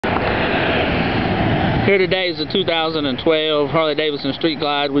Here today is a 2012 Harley-Davidson Street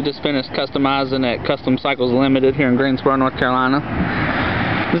Glide. We just finished customizing at Custom Cycles Limited here in Greensboro, North Carolina.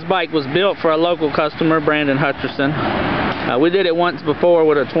 This bike was built for a local customer, Brandon Hutcherson. We did it once before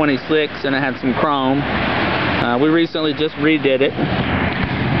with a 26 and it had some chrome. We recently just redid it.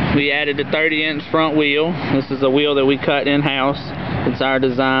 We added a 30-inch front wheel. This is a wheel that we cut in-house. It's our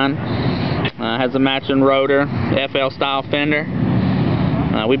design. Has a matching rotor, FL style fender.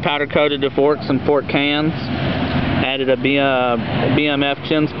 We powder coated the forks and fork cans. Added a BMF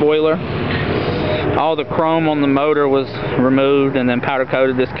chin spoiler. All the chrome on the motor was removed and then powder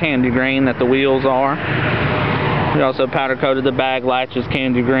coated this candy green that the wheels are. We also powder coated the bag latches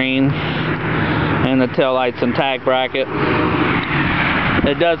candy green and the tail lights and tag bracket.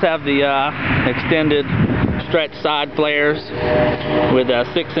 It does have the extended stretch side flares with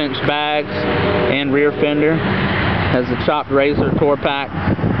 6-inch bags and rear fender. Has the chopped razor tour pack.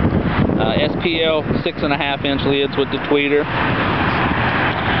 SPL 6.5-inch lids with the tweeter.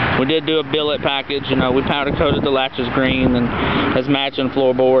 We did do a billet package. We powder coated the latches green and has matching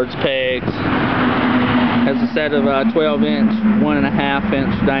floorboards, pegs. Has a set of 12-inch,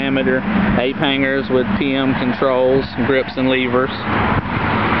 1.5-inch diameter ape hangers with PM controls, grips and levers.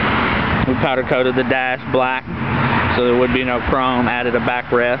 We powder coated the dash black so there would be no chrome. Added a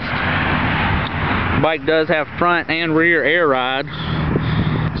backrest. The bike does have front and rear air ride,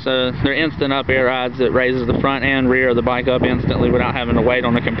 so they're instant up air rides that raises the front and rear of the bike up instantly without having to wait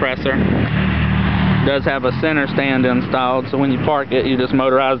on the compressor. It does have a center stand installed, so when you park it, you just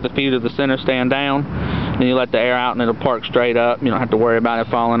motorize the feet of the center stand down, and you let the air out and it'll park straight up. You don't have to worry about it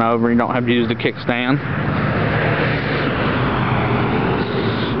falling over. You don't have to use the kickstand.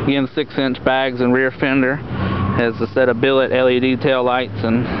 Again, 6-inch bags and rear fender. Has a set of billet LED tail lights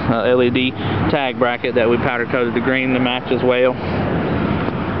and LED tag bracket that we powder coated the green to match as well.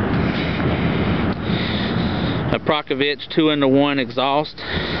 A Prokovich 2-in-1 exhaust.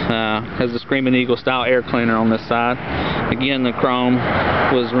 Has the Screaming Eagle style air cleaner on this side. Again, the chrome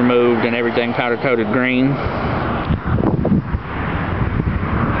was removed and everything powder coated green.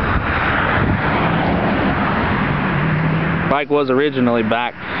 Bike was originally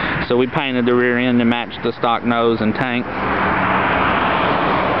back, so we painted the rear end to match the stock nose and tank.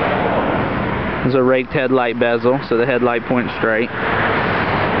 There's a raked headlight bezel, so the headlight points straight.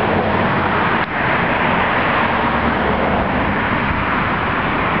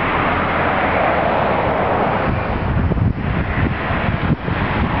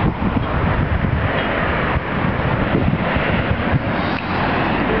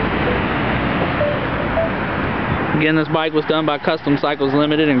 Again, this bike was done by Custom Cycles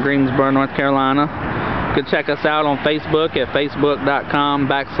Limited in Greensboro, North Carolina. You can check us out on Facebook at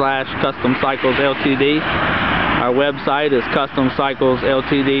facebook.com/CustomCyclesLTD. Our website is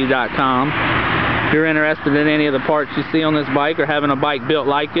CustomCyclesLTD.com. If you're interested in any of the parts you see on this bike or having a bike built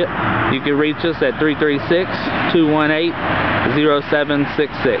like it, you can reach us at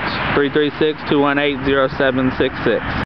 336-218-0766. 336-218-0766.